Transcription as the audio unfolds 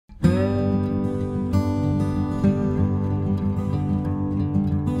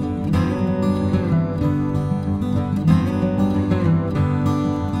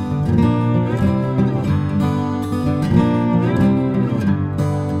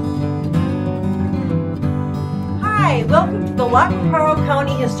Welcome to the Parle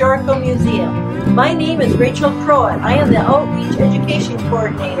County Historical Museum. My name is Rachel Croat. I am the Outreach Education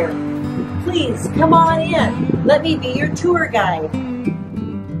Coordinator. Please come on in. Let me be your tour guide.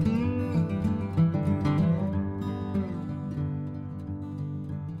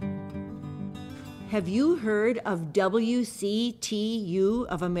 Have you heard of WCTU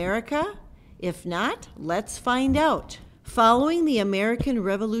of America? If not, let's find out. Following the American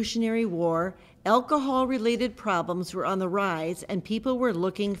Revolutionary War, alcohol-related problems were on the rise and people were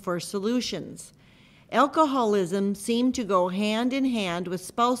looking for solutions. Alcoholism seemed to go hand in hand with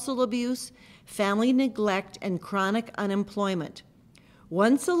spousal abuse, family neglect, and chronic unemployment.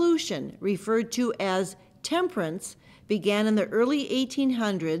 One solution, referred to as temperance, began in the early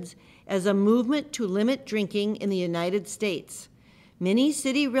 1800s as a movement to limit drinking in the United States. Many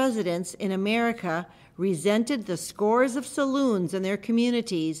city residents in America resented the scores of saloons in their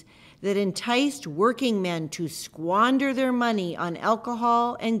communities that enticed working men to squander their money on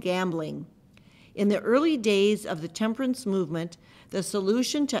alcohol and gambling. In the early days of the Temperance Movement, the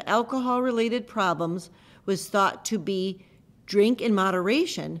solution to alcohol-related problems was thought to be drink in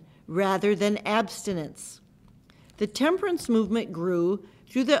moderation rather than abstinence. The Temperance Movement grew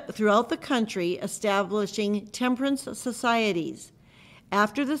throughout the country, establishing temperance societies.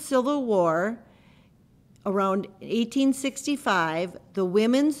 After the Civil War, around 1865, the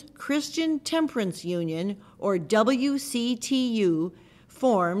Women's Christian Temperance Union, or WCTU,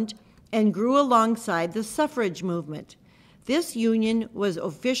 formed and grew alongside the suffrage movement. This union was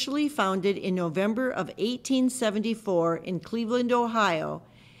officially founded in November of 1874 in Cleveland, Ohio,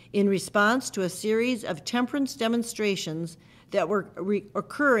 in response to a series of temperance demonstrations that were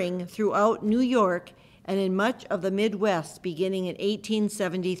occurring throughout New York and in much of the Midwest beginning in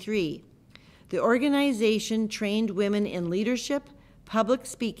 1873. The organization trained women in leadership, public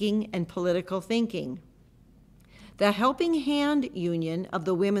speaking, and political thinking. The Helping Hand Union of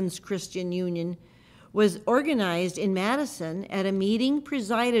the Women's Christian Union was organized in Madison at a meeting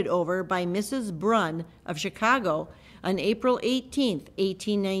presided over by Mrs. Brunn of Chicago on April 18,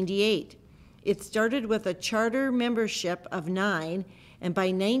 1898. It started with a charter membership of 9, and by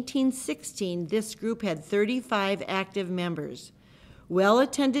 1916, this group had 35 active members.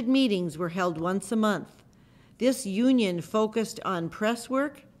 Well-attended meetings were held once a month. This union focused on press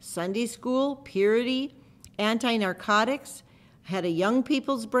work, Sunday school, purity, anti-narcotics, had a young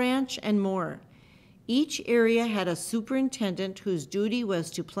people's branch, and more. Each area had a superintendent whose duty was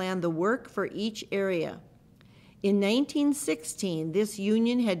to plan the work for each area. In 1916, this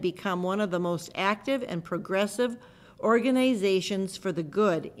union had become one of the most active and progressive organizations for the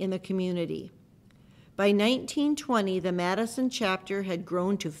good in the community. By 1920, the Madison chapter had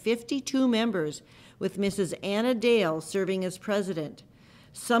grown to 52 members, with Mrs. Anna Dale serving as president.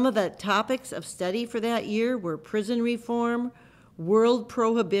 Some of the topics of study for that year were prison reform, world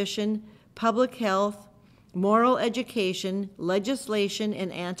prohibition, public health, moral education, legislation,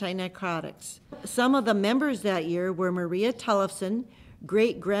 and anti-narcotics. Some of the members that year were Maria Tullifson,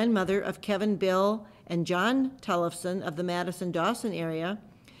 great-grandmother of Kevin Bill and John Tullifson of the Madison-Dawson area,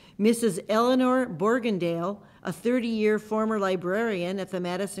 Mrs. Eleanor Borgendale, a 30-year former librarian at the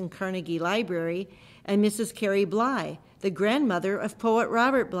Madison Carnegie Library, and Mrs. Carrie Bly, the grandmother of poet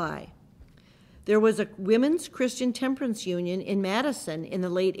Robert Bly. There was a Women's Christian Temperance Union in Madison in the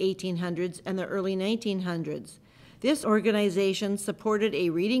late 1800s and the early 1900s. This organization supported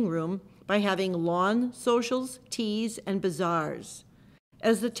a reading room by having lawn socials, teas, and bazaars.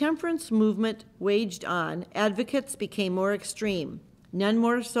 As the temperance movement waged on, advocates became more extreme, none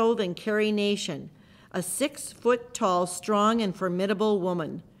more so than Carrie Nation, a 6-foot-tall, strong, and formidable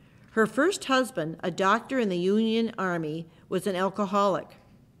woman. Her first husband, a doctor in the Union Army, was an alcoholic.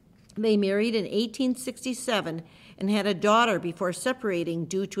 They married in 1867 and had a daughter before separating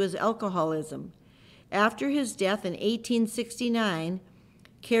due to his alcoholism. After his death in 1869,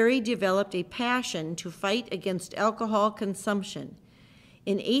 Carrie developed a passion to fight against alcohol consumption.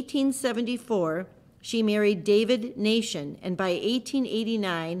 In 1874, she married David Nation, and by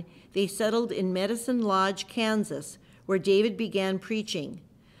 1889, they settled in Medicine Lodge, Kansas, where David began preaching.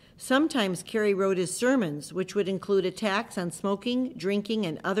 Sometimes Carrie wrote his sermons, which would include attacks on smoking, drinking,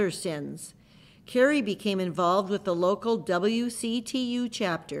 and other sins. Carrie became involved with the local WCTU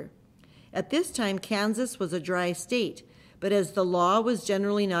chapter. At this time, Kansas was a dry state, but as the law was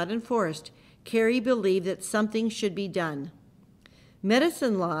generally not enforced, Carrie believed that something should be done.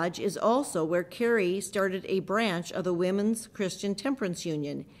 Medicine Lodge is also where Carrie started a branch of the Women's Christian Temperance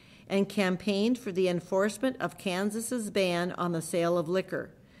Union and campaigned for the enforcement of Kansas's ban on the sale of liquor.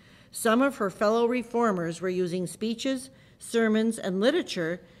 Some of her fellow reformers were using speeches, sermons, and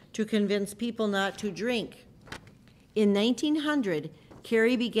literature to convince people not to drink. In 1900,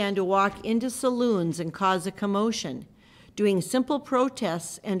 Carrie began to walk into saloons and cause a commotion, doing simple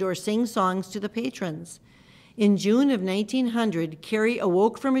protests and/or sing songs to the patrons. In June of 1900, Carrie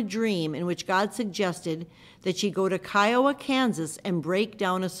awoke from a dream in which God suggested that she go to Kiowa, Kansas, and break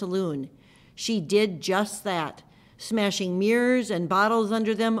down a saloon. She did just that, smashing mirrors and bottles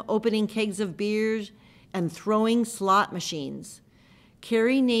under them, opening kegs of beers, and throwing slot machines.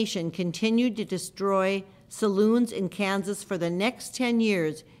 Carrie Nation continued to destroy saloons in Kansas for the next 10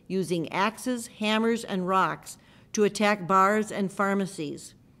 years using axes, hammers, and rocks to attack bars and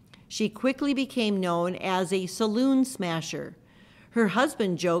pharmacies. She quickly became known as a saloon smasher. Her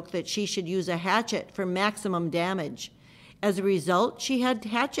husband joked that she should use a hatchet for maximum damage. As a result, she had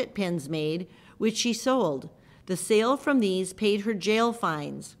hatchet pins made, which she sold. The sale from these paid her jail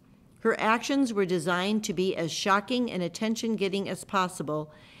fines. Her actions were designed to be as shocking and attention-getting as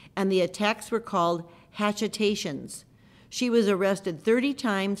possible, and the attacks were called hatchetations. She was arrested 30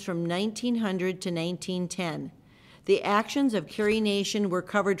 times from 1900 to 1910. The actions of Carrie Nation were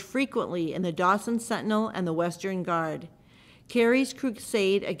covered frequently in the Dawson Sentinel and the Western Guard. Carrie's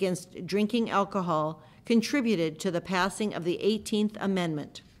crusade against drinking alcohol contributed to the passing of the 18th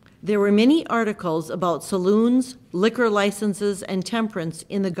Amendment. There were many articles about saloons, liquor licenses, and temperance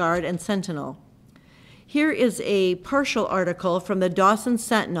in the Guard and Sentinel. Here is a partial article from the Dawson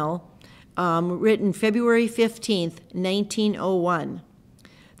Sentinel, written February 15th, 1901.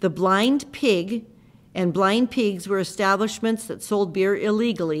 The Blind Pig and Blind Pigs were establishments that sold beer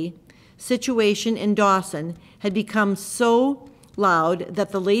illegally. Situation in Dawson had become so loud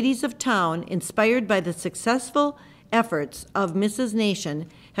that the ladies of town, inspired by the successful efforts of Mrs. Nation,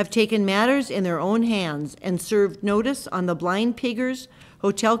 have taken matters in their own hands and served notice on the blind piggers,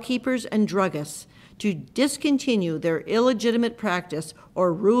 hotel keepers, and druggists to discontinue their illegitimate practice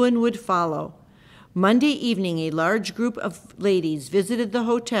or ruin would follow. Monday evening, a large group of ladies visited the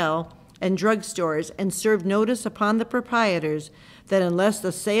hotel and drugstores and served notice upon the proprietors that unless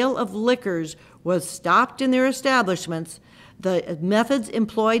the sale of liquors was stopped in their establishments, the methods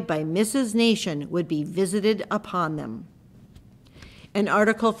employed by Mrs. Nation would be visited upon them. An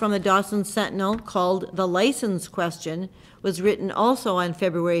article from the Dawson Sentinel called The License Question was written also on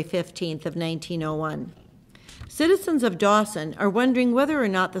February 15th of 1901. Citizens of Dawson are wondering whether or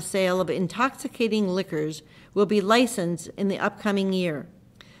not the sale of intoxicating liquors will be licensed in the upcoming year.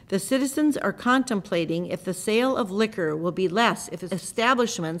 The citizens are contemplating if the sale of liquor will be less if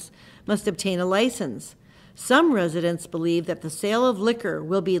establishments must obtain a license. Some residents believe that the sale of liquor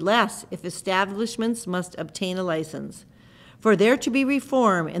will be less if establishments must obtain a license. For there to be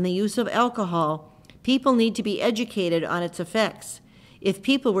reform in the use of alcohol, people need to be educated on its effects. If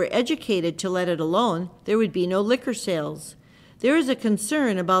people were educated to let it alone, there would be no liquor sales. There is a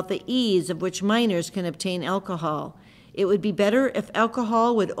concern about the ease of which minors can obtain alcohol. It would be better if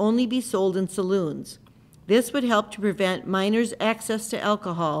alcohol would only be sold in saloons. This would help to prevent minors' access to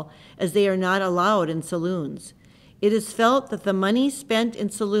alcohol, as they are not allowed in saloons. It is felt that the money spent in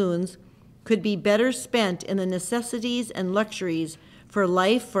saloons could be better spent in the necessities and luxuries for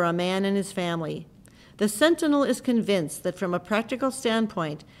life for a man and his family. The Sentinel is convinced that from a practical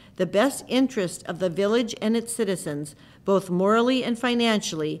standpoint, the best interest of the village and its citizens, both morally and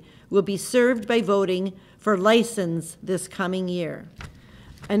financially, will be served by voting for license this coming year.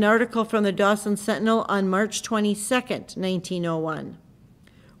 An article from the Dawson Sentinel on March 22nd, 1901.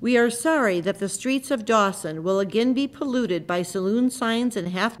 We are sorry that the streets of Dawson will again be polluted by saloon signs and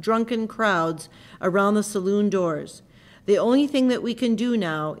half-drunken crowds around the saloon doors. The only thing that we can do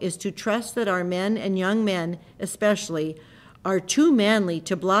now is to trust that our men and young men, especially, are too manly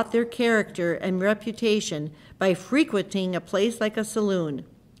to blot their character and reputation by frequenting a place like a saloon.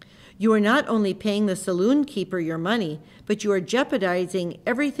 You are not only paying the saloon keeper your money, but you are jeopardizing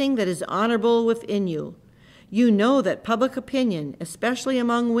everything that is honorable within you. You know that public opinion, especially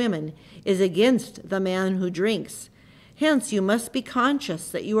among women, is against the man who drinks. Hence, you must be conscious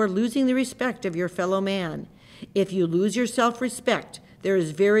that you are losing the respect of your fellow man. If you lose your self-respect, there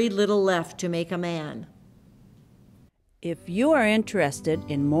is very little left to make a man. If you are interested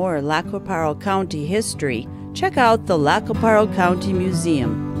in more Lac-qui Parle County history, check out the Lac-qui Parle County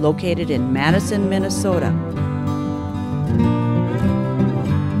Museum, located in Madison, Minnesota.